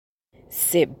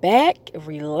Sit back,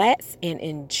 relax, and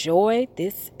enjoy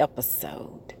this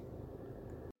episode.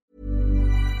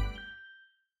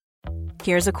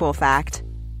 Here's a cool fact.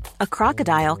 A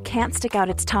crocodile can't stick out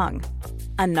its tongue.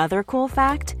 Another cool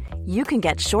fact, you can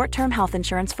get short-term health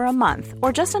insurance for a month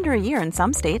or just under a year in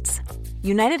some states.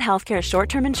 United Healthcare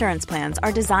short-term insurance plans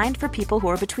are designed for people who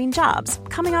are between jobs,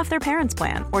 coming off their parents'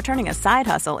 plan, or turning a side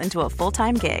hustle into a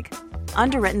full-time gig.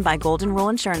 Underwritten by Golden Rule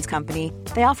Insurance Company,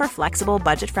 they offer flexible,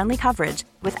 budget-friendly coverage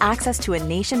with access to a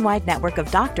nationwide network of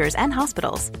doctors and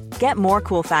hospitals. Get more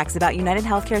cool facts about United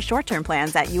Healthcare short-term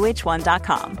plans at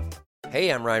uh1.com. Hey,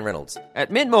 I'm Ryan Reynolds.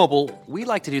 At Mint Mobile, we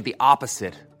like to do the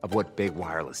opposite of what Big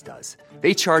Wireless does.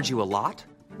 They charge you a lot,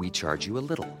 we charge you a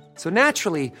little. So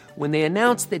naturally, when they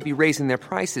announced they'd be raising their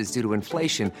prices due to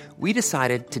inflation, we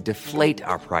decided to deflate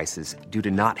our prices due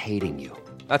to not hating you.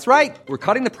 That's right. We're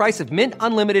cutting the price of Mint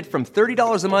Unlimited from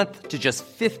 $30 a month to just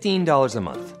 $15 a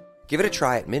month. Give it a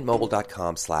try at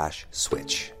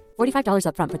mintmobile.com/switch. $45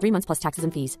 up front for 3 months plus taxes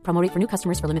and fees. Promo rate for new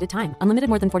customers for limited time. Unlimited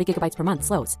more than 40 gigabytes per month.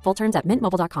 Slows full terms at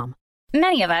mintmobile.com.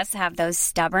 Many of us have those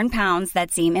stubborn pounds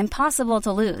that seem impossible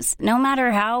to lose, no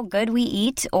matter how good we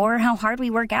eat or how hard we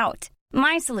work out.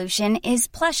 My solution is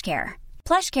PlushCare.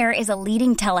 PlushCare is a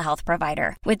leading telehealth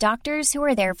provider with doctors who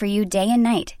are there for you day and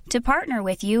night to partner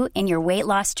with you in your weight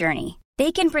loss journey.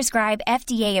 They can prescribe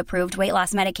FDA-approved weight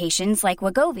loss medications like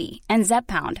Wegovy and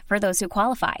Zepbound for those who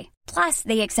qualify. Plus,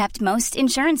 they accept most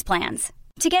insurance plans.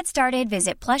 To get started,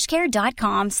 visit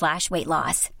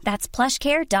plushcare.com/weightloss. That's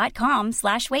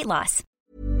plushcare.com/weightloss.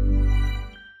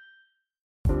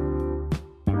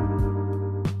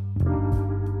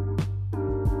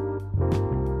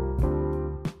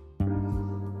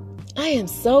 I am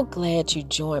so glad you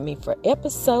joined me for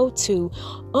episode 2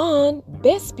 on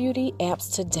Best Beauty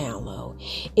Apps to Download.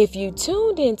 If you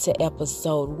tuned into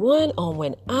episode 1 on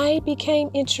when I became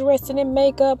interested in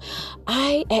makeup,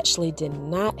 I actually did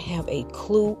not have a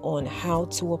clue on how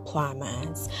to apply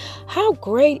mine. How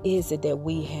great is it that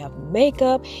we have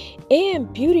makeup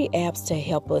and beauty apps to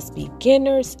help us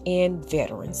beginners and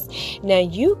veterans? Now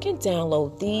you can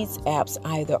download these apps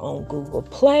either on Google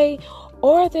Play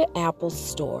or the Apple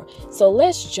Store. So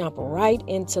let's jump right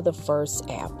into the first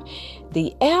app.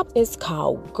 The app is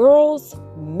called Girls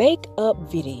Makeup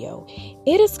Video.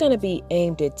 It is going to be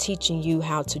aimed at teaching you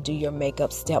how to do your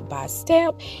makeup step by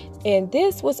step. And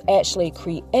this was actually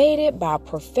created by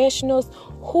professionals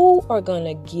who are going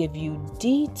to give you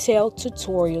detailed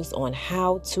tutorials on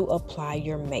how to apply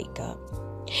your makeup.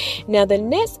 Now, the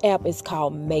next app is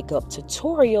called Makeup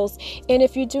Tutorials, and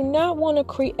if you do not want to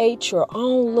create your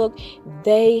own look,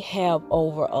 they have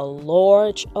over a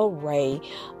large array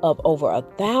of over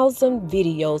 1,000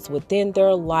 videos within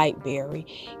their library,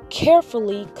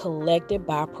 carefully collected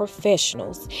by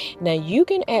professionals. Now, you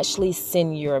can actually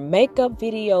send your makeup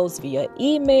videos via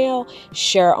email,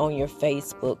 share on your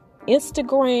Facebook,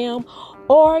 Instagram,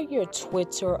 or your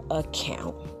Twitter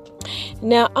account.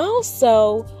 Now,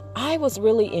 also, I was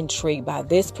really intrigued by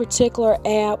this particular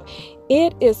app.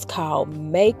 It is called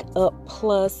Makeup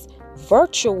Plus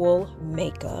Virtual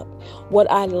Makeup. What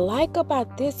I like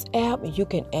about this app, you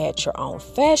can add your own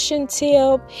fashion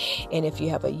tip. And if you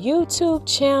have a YouTube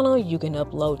channel, you can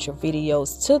upload your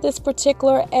videos to this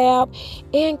particular app.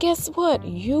 And guess what?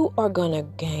 You are going to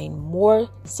gain more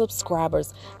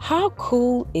subscribers. How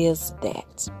cool is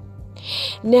that?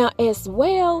 Now, as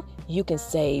well, you can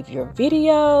save your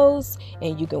videos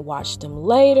and you can watch them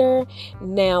later.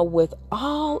 Now, with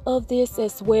all of this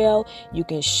as well, you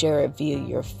can share it via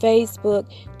your Facebook,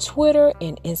 Twitter,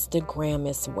 and Instagram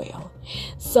as well.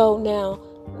 So now,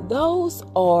 those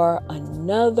are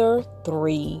another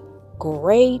 3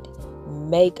 great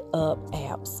makeup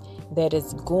apps that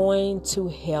is going to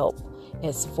help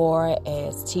as far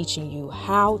as teaching you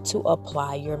how to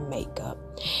apply your makeup.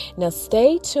 Now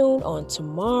stay tuned. On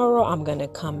tomorrow I'm going to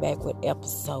come back with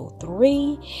episode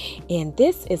 3, and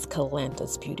this is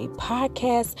Kalanta's Beauty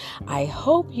Podcast. I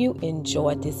hope you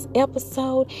enjoyed this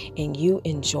episode and you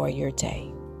enjoy your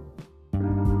day.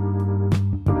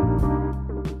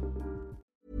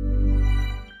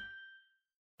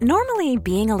 Normally,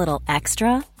 being a little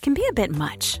extra can be a bit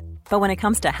much, but when it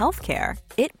comes to healthcare,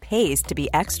 it pays to be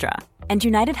extra. And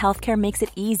United Healthcare makes it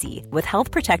easy with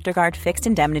Health Protector Guard fixed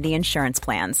indemnity insurance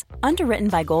plans. Underwritten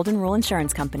by Golden Rule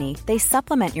Insurance Company, they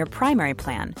supplement your primary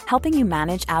plan, helping you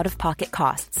manage out-of-pocket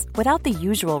costs without the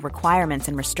usual requirements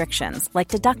and restrictions like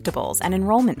deductibles and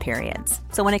enrollment periods.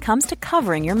 So when it comes to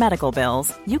covering your medical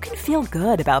bills, you can feel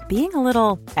good about being a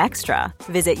little extra.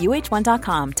 Visit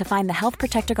uh1.com to find the Health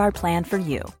Protector Guard plan for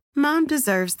you. Mom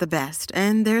deserves the best,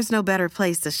 and there's no better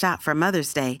place to shop for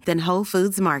Mother's Day than Whole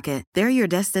Foods Market. They're your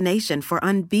destination for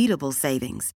unbeatable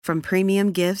savings, from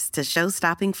premium gifts to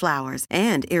show-stopping flowers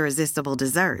and irresistible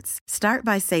desserts. Start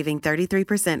by saving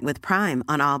 33% with Prime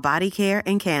on all body care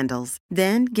and candles.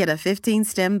 Then get a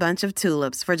 15-stem bunch of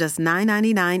tulips for just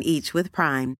 $9.99 each with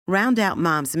Prime. Round out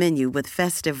Mom's menu with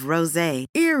festive rosé,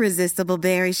 irresistible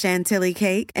berry chantilly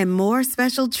cake, and more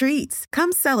special treats.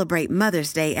 Come celebrate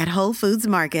Mother's Day at Whole Foods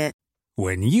Market.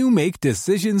 When you make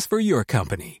decisions for your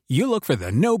company, you look for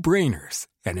the no-brainers.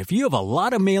 And if you have a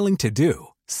lot of mailing to do,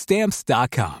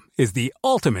 Stamps.com is the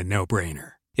ultimate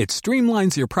no-brainer. It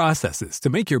streamlines your processes to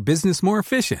make your business more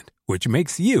efficient, which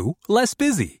makes you less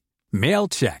busy. Mail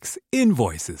checks,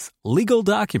 invoices, legal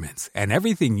documents, and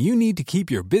everything you need to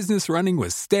keep your business running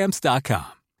with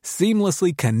Stamps.com.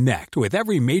 Seamlessly connect with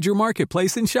every major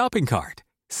marketplace and shopping cart.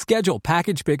 Schedule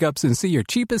package pickups and see your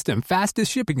cheapest and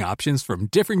fastest shipping options from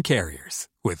different carriers,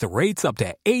 with rates up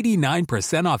to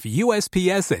 89% off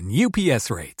USPS and UPS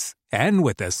rates. And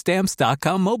with the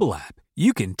Stamps.com mobile app,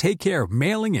 you can take care of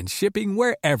mailing and shipping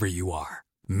wherever you are.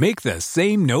 Make the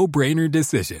same no-brainer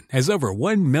decision as over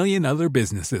 1 million other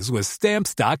businesses with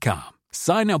Stamps.com.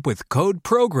 Sign up with code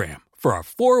PROGRAM for a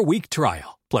 4-week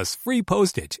trial, plus free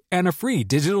postage and a free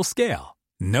digital scale.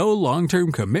 No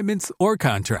long-term commitments or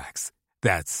contracts.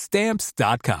 That's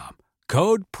Stamps.com.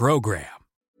 Code PROGRAM.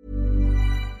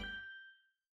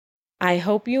 I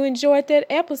hope you enjoyed that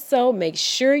episode. Make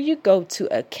sure you go to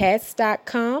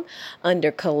acats.com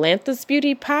under Calantha's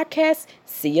Beauty Podcast.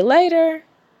 See you later.